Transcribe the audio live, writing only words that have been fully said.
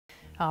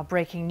Our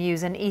breaking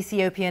news: an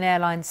Ethiopian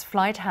Airlines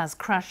flight has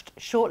crashed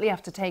shortly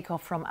after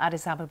takeoff from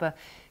Addis Ababa,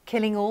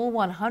 killing all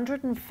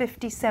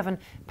 157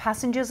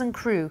 passengers and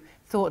crew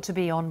thought to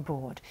be on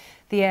board.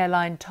 The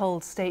airline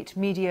told state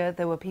media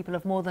there were people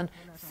of more than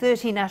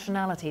 30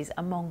 nationalities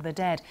among the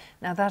dead.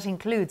 Now that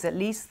includes at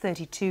least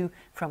 32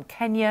 from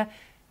Kenya,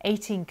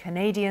 18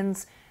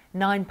 Canadians,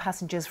 9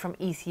 passengers from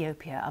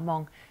Ethiopia,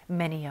 among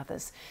many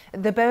others.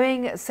 The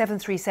Boeing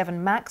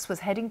 737 MAX was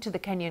heading to the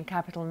Kenyan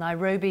capital,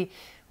 Nairobi,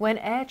 when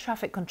air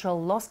traffic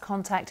control lost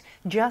contact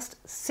just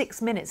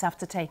 6 minutes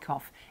after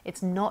takeoff.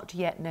 It's not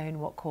yet known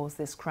what caused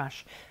this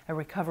crash. A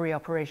recovery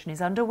operation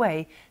is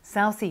underway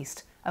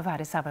southeast of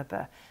Addis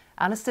Ababa.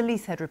 Alistair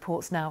Leithhead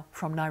reports now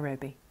from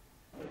Nairobi.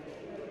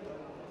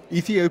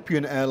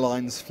 Ethiopian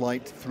Airlines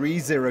Flight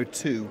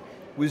 302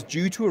 was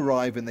due to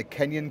arrive in the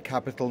Kenyan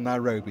capital,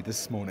 Nairobi,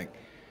 this morning,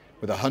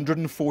 with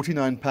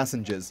 149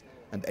 passengers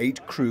and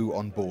 8 crew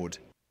on board.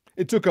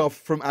 It took off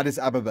from Addis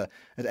Ababa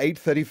at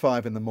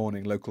 8:35 in the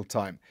morning local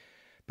time,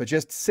 but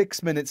just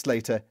 6 minutes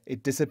later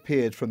it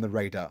disappeared from the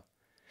radar.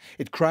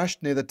 It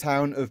crashed near the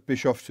town of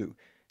Bishoftu,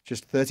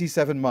 just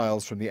 37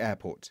 miles from the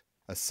airport.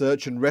 A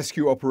search and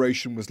rescue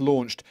operation was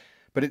launched,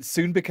 but it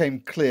soon became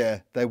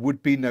clear there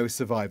would be no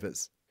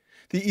survivors.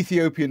 The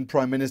Ethiopian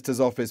Prime Minister's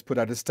office put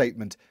out a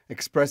statement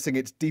expressing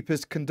its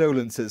deepest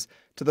condolences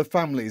to the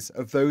families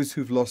of those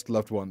who've lost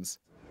loved ones.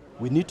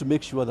 We need to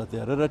make sure that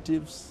their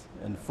relatives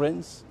and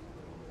friends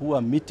who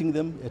are meeting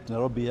them at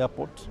Nairobi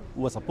Airport,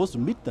 who are supposed to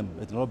meet them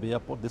at Nairobi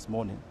Airport this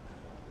morning,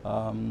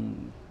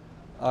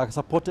 are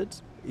supported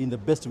in the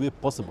best way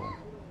possible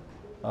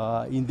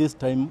in this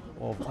time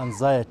of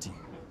anxiety.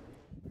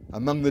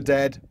 Among the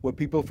dead were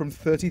people from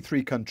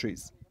 33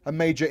 countries. A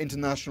major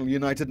international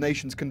United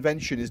Nations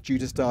convention is due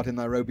to start in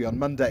Nairobi on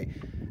Monday,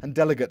 and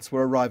delegates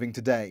were arriving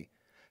today.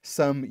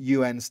 Some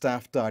UN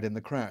staff died in the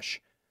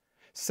crash.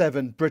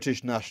 7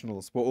 British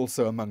nationals were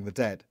also among the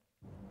dead.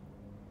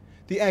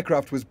 The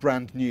aircraft was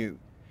brand new.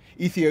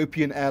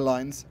 Ethiopian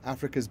Airlines,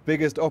 Africa's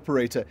biggest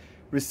operator,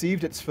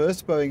 received its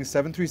first Boeing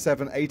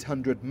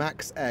 737-800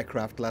 MAX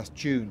aircraft last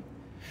June.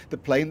 The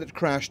plane that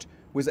crashed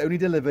was only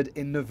delivered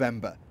in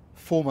November,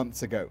 4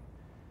 months ago.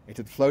 It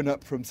had flown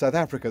up from South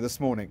Africa this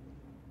morning.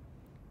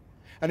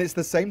 And it's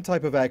the same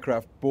type of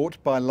aircraft bought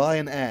by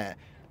Lion Air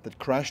that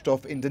crashed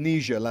off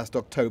Indonesia last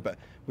October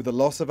with a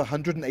loss of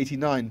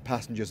 189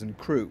 passengers and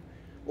crew,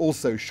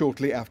 also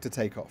shortly after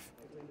takeoff.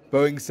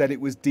 Boeing said it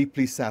was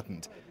deeply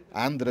saddened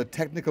and that a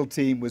technical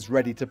team was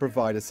ready to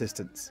provide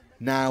assistance.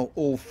 Now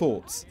all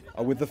thoughts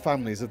are with the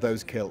families of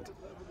those killed.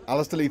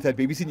 Alistair Leithhead,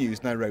 BBC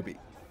News, Nairobi.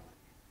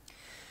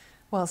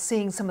 Well,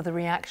 seeing some of the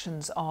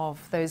reactions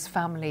of those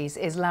families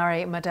is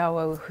Larry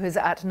Madawo, who's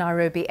at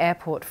Nairobi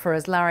Airport for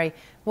us. Larry,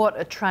 what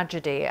a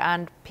tragedy.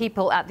 And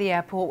people at the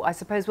airport, I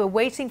suppose, were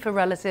waiting for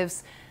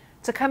relatives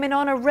to come in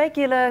on a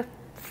regular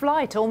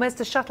flight,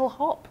 almost a shuttle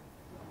hop.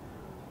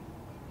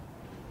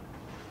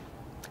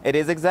 It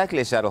is exactly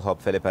a shuttle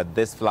hop, Philippa.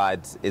 This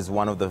flight is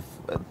one of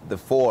the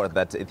 4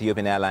 that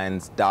Ethiopian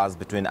Airlines does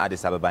between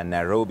Addis Ababa and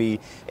Nairobi.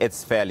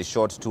 It's fairly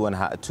short,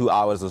 2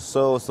 hours or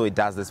so it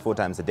does this 4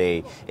 times a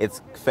day.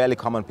 It's fairly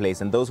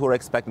commonplace, and those who are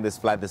expecting this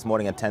flight this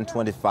morning at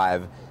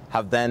 10:25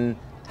 have then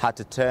had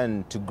to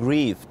turn to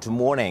grief, to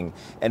mourning,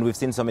 and we've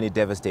seen so many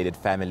devastated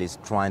families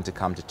trying to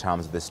come to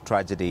terms with this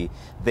tragedy.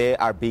 They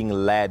are being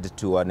led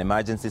to an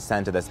emergency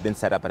center that's been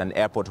set up at an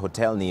airport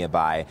hotel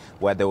nearby,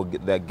 where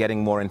they're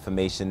getting more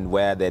information,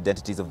 where the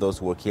identities of those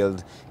who were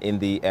killed in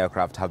the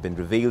aircraft have been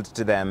revealed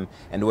to them,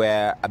 and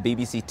where a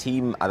BBC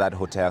team at that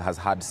hotel has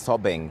had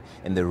sobbing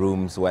in the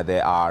rooms where they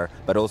are,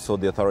 but also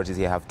the authorities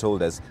here have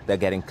told us they're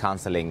getting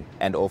counseling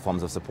and all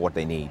forms of support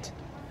they need.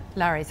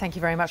 Larry, thank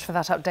you very much for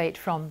that update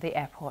from the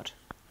airport.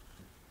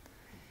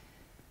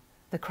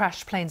 The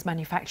crashed plane's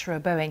manufacturer,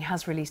 Boeing,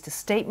 has released a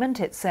statement.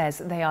 It says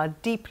they are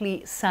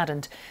deeply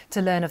saddened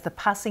to learn of the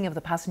passing of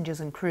the passengers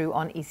and crew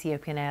on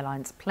Ethiopian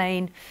Airlines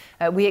plane.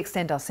 We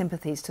extend our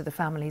sympathies to the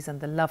families and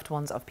the loved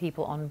ones of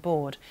people on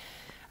board.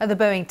 The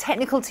Boeing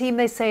technical team,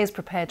 they say, is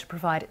prepared to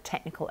provide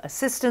technical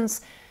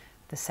assistance.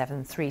 The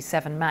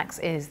 737 MAX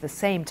is the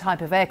same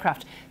type of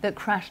aircraft that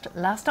crashed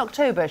last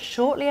October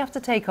shortly after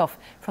takeoff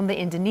from the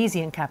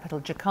Indonesian capital,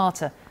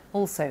 Jakarta,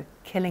 also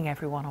killing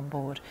everyone on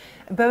board.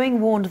 Boeing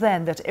warned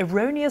then that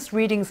erroneous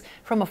readings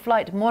from a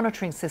flight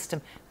monitoring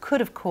system could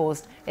have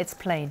caused its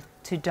plane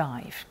to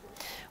dive.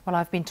 Well,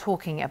 I've been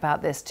talking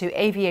about this to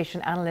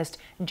aviation analyst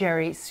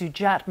Jerry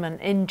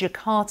Sujatman in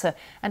Jakarta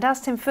and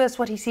asked him first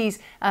what he sees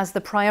as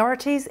the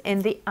priorities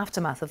in the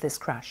aftermath of this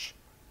crash.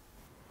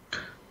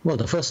 Well,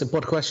 the first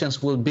important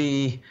questions will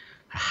be,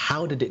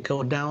 how did it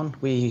go down?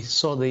 We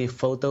saw the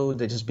photo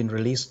that has been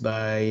released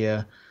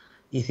by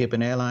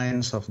Ethiopian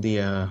Airlines of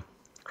the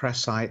crash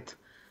site.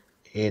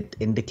 It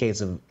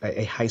indicates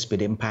a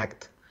high-speed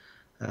impact,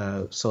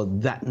 so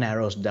that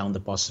narrows down the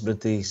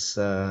possibilities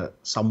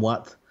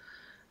somewhat.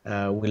 We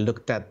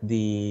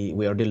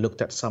already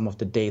looked at some of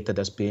the data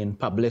that's been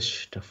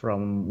published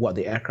from what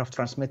the aircraft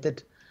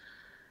transmitted.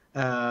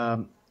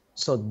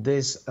 So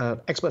these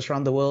experts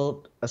around the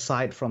world,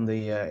 aside from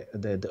the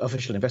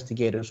official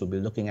investigators, will be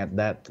looking at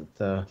that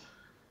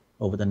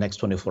over the next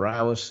 24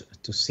 hours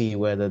to see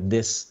whether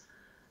this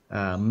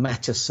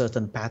matches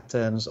certain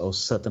patterns or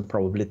certain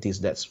probabilities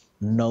that's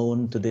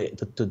known to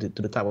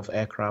the type of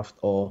aircraft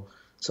or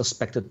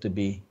suspected to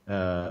be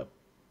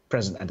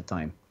present at the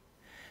time.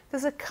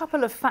 There's a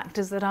couple of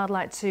factors that I'd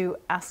like to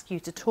ask you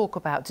to talk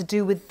about to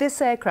do with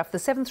this aircraft, the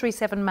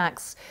 737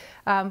 MAX,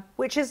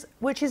 which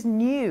is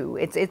new.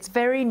 It's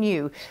very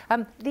new.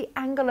 The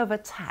angle of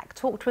attack.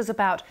 Talk to us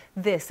about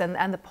this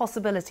and the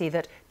possibility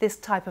that this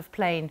type of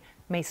plane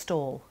may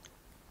stall.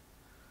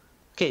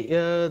 Okay,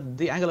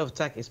 the angle of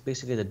attack is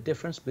basically the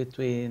difference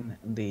between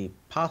the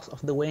path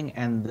of the wing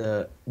and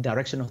the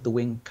direction of the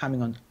wing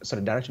coming on.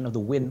 Sorry, direction of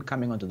the wind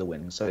coming onto the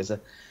wing. So it's a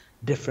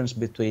difference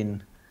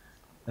between.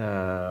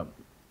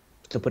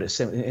 To put it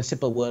in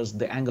simple words,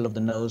 the angle of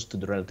the nose to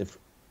the relative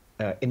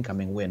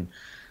incoming wind.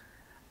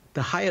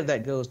 The higher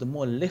that goes, the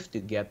more lift you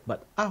get,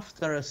 but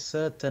after a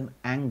certain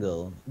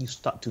angle, you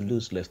start to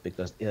lose lift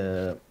because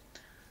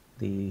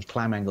the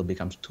climb angle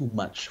becomes too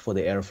much for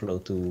the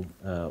airflow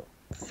to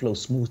flow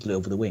smoothly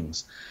over the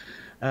wings.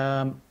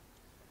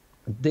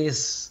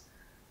 This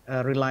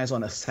relies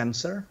on a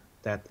sensor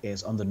that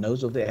is on the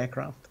nose of the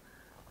aircraft.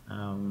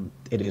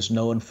 It is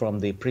known from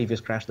the previous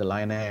crash, the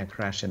Lion Air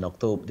crash in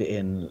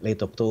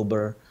late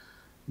October,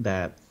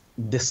 that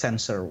this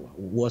sensor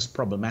was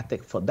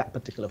problematic for that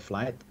particular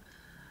flight,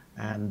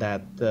 and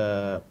that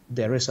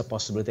there is a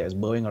possibility, as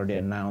Boeing already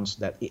announced,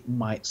 that it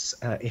might,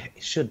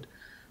 should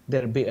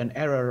there be an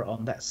error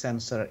on that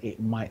sensor, it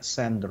might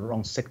send the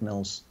wrong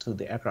signals to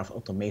the aircraft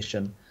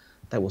automation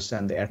that will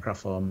send the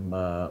aircraft from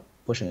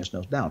pushing its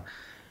nose down.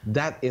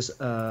 That is.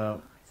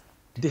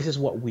 This is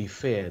what we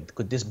feared.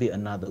 Could this be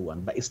another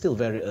one? But it's still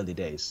very early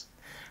days.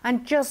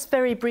 And just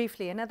very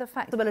briefly, another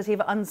factability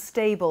of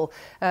unstable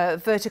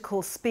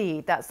vertical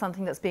speed. That's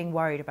something that's being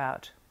worried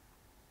about.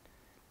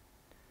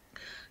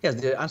 Yes,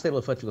 the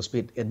unstable vertical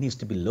speed, it needs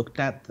to be looked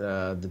at.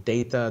 The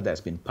data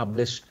that's been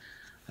published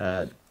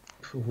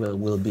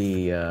will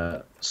be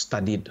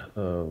studied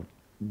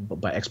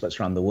by experts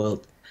around the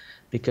world,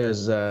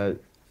 because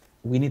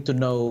we need to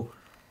know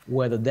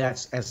whether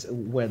that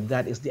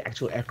is the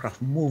actual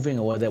aircraft moving,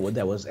 or whether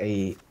there was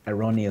a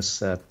erroneous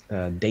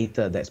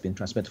data that's been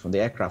transmitted from the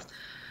aircraft.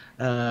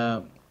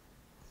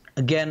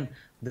 Again,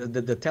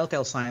 the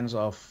telltale signs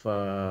of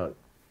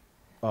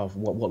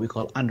what we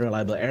call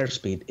unreliable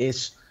airspeed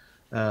is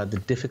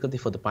the difficulty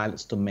for the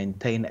pilots to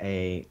maintain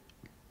a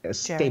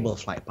stable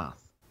flight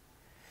path.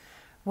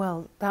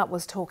 Well, that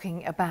was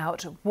talking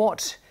about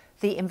what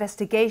the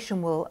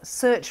investigation will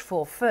search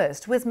for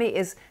first. With me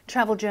is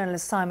travel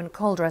journalist Simon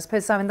Calder. I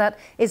suppose, Simon, that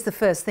is the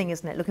first thing,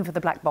 isn't it? Looking for the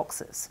black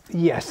boxes.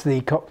 Yes, the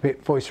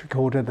cockpit voice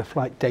recorder, the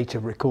flight data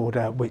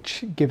recorder,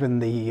 which, given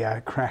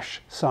the crash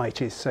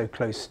site is so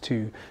close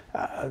to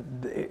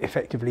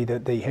effectively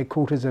the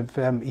headquarters of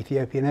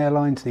Ethiopian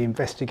Airlines, the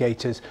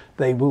investigators,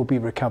 they will be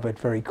recovered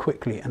very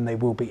quickly, and they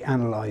will be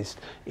analysed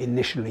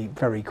initially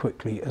very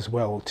quickly as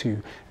well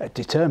to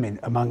determine,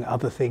 among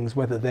other things,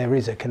 whether there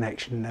is a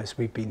connection, as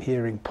we've been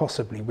hearing,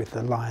 possibly with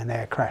the Lion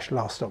Air crash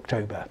last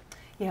October.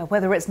 Yeah,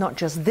 whether it's not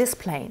just this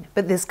plane,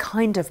 but this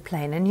kind of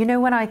plane. And you know,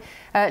 when I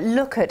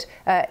look at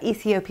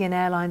Ethiopian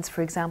Airlines,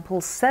 for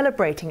example,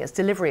 celebrating its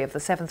delivery of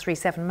the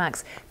 737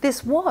 MAX,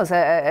 this was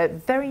a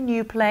very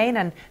new plane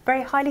and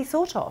very highly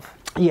thought of.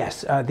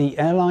 Yes, the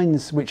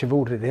airlines which have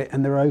ordered it,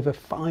 and there are over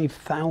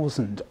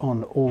 5,000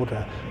 on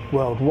order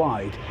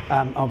worldwide,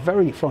 are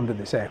very fond of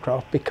this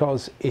aircraft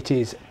because it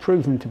is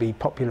proven to be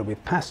popular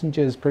with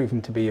passengers, proven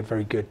to be a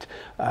very good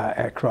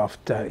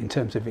aircraft in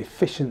terms of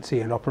efficiency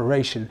and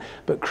operation.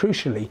 But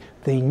crucially,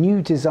 the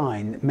new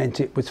design meant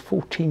it was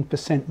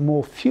 14%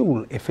 more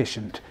fuel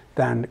efficient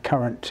than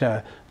current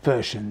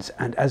versions,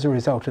 and as a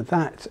result of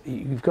that,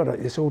 you've got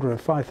this order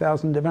of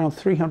 5,000. Around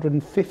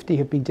 350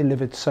 have been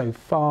delivered so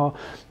far.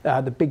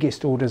 The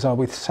biggest orders are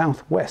with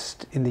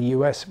Southwest in the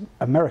US,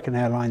 American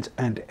Airlines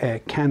and Air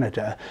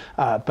Canada,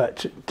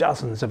 but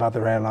dozens of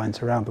other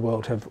airlines around the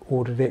world have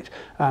ordered it.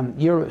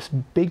 Europe's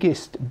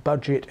biggest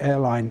budget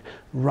airline,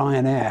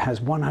 Ryanair,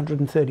 has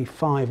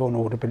 135 on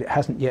order, but it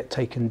hasn't yet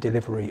taken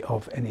delivery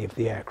of any of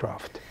the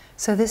aircraft.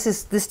 So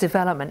this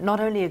development,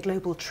 not only a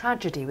global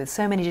tragedy with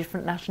so many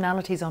different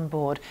nationalities on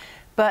board,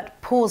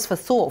 but pause for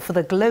thought for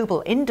the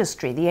global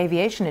industry, the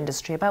aviation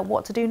industry, about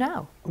what to do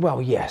now.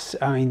 Well, yes.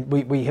 I mean,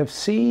 we have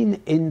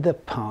seen in the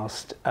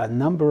past a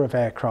number of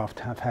aircraft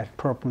have had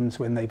problems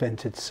when they've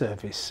entered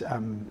service,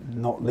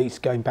 not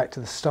least going back to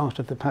the start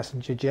of the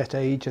passenger jet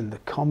age and the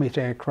Comet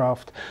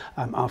aircraft.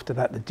 After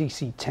that, the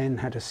DC-10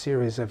 had a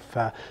series of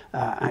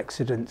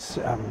accidents.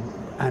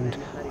 And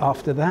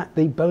after that,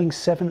 the Boeing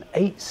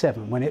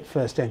 787, when it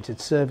first entered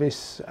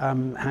service,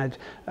 had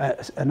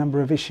a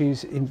number of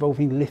issues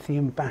involving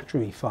lithium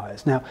battery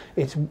fires. Now,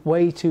 it's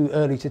way too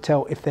early to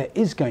tell if there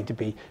is going to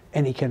be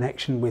any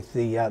connection with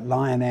the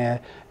Lion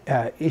Air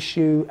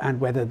issue, and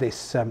whether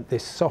this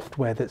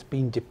software that's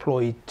been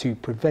deployed to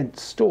prevent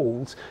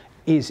stalls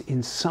is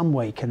in some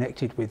way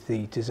connected with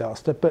the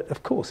disaster, but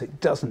of course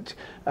it doesn't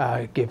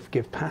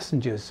give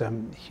passengers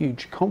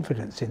huge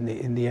confidence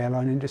in the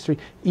airline industry,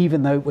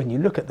 even though when you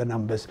look at the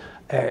numbers,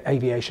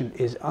 aviation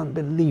is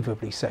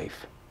unbelievably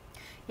safe.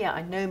 Yeah,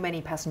 I know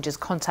many passengers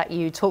contact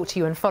you, talk to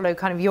you and follow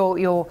kind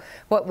of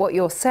what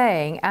you're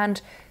saying,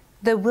 and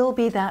there will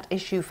be that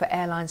issue for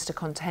airlines to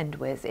contend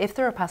with. If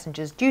there are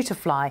passengers due to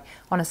fly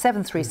on a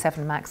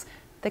 737 MAX,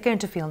 they're going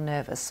to feel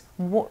nervous.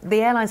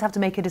 The airlines have to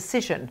make a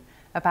decision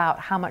about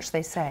how much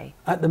they say.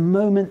 At the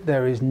moment,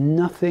 there is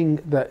nothing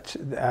that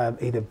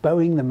either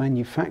Boeing, the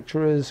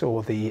manufacturers,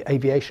 or the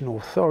aviation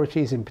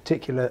authorities, in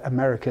particular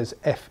America's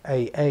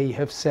FAA,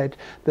 have said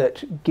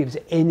that gives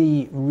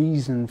any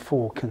reason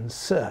for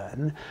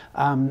concern.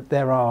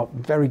 There are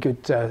very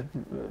good,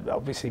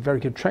 obviously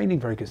very good training,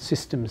 very good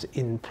systems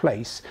in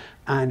place,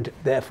 and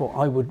therefore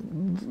I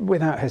would,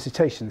 without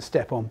hesitation,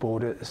 step on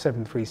board a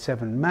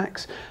 737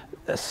 MAX.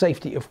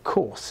 Safety, of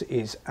course,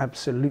 is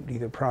absolutely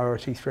the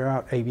priority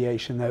throughout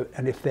aviation, though,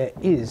 and if there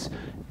is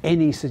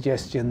any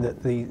suggestion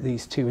that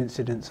these two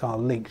incidents are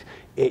linked,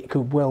 it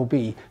could well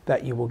be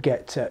that you will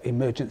get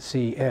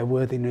emergency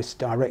airworthiness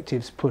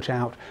directives put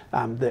out,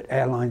 that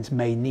airlines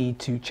may need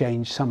to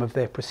change some of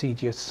their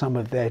procedures, some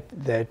of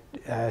their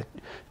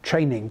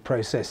training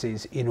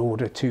processes in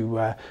order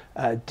to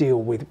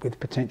deal with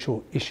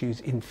potential issues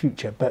in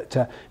future. But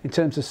in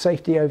terms of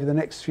safety over the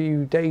next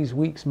few days,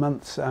 weeks,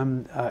 months,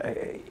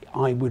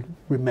 I would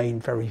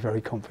remain very,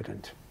 very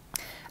confident.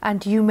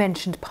 And you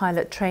mentioned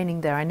pilot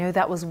training there. I know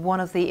that was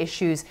one of the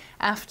issues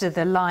after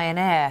the Lion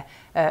Air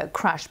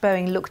crash.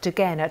 Boeing looked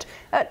again at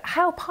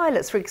how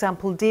pilots, for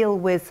example, deal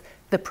with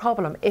the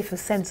problem if a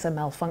sensor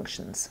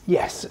malfunctions.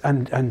 Yes,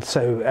 and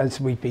so as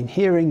we've been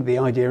hearing, the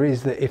idea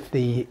is that if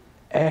the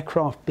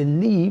aircraft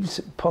believes,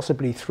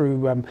 possibly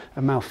through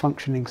a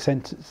malfunctioning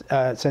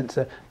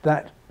sensor,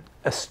 that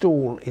a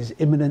stall is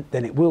imminent,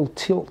 then it will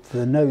tilt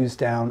the nose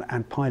down,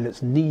 and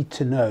pilots need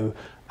to know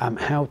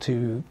how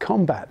to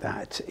combat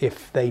that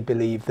if they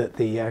believe that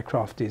the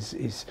aircraft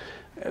is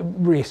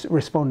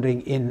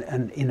responding in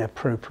an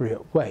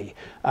inappropriate way.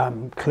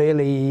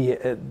 Clearly,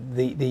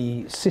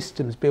 the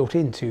systems built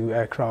into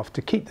aircraft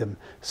to keep them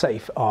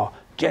safe are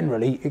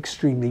generally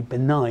extremely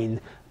benign,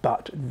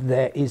 but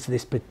there is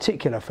this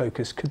particular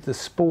focus: could the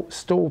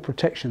stall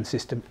protection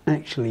system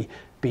actually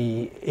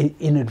be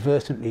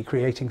inadvertently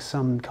creating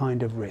some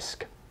kind of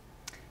risk?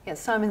 Yes,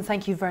 Simon,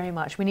 thank you very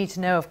much. We need to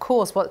know, of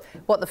course, what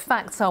the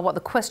facts are, what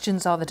the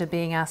questions are that are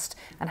being asked,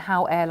 and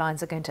how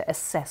airlines are going to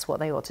assess what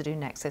they ought to do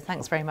next. So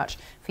thanks very much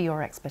for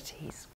your expertise.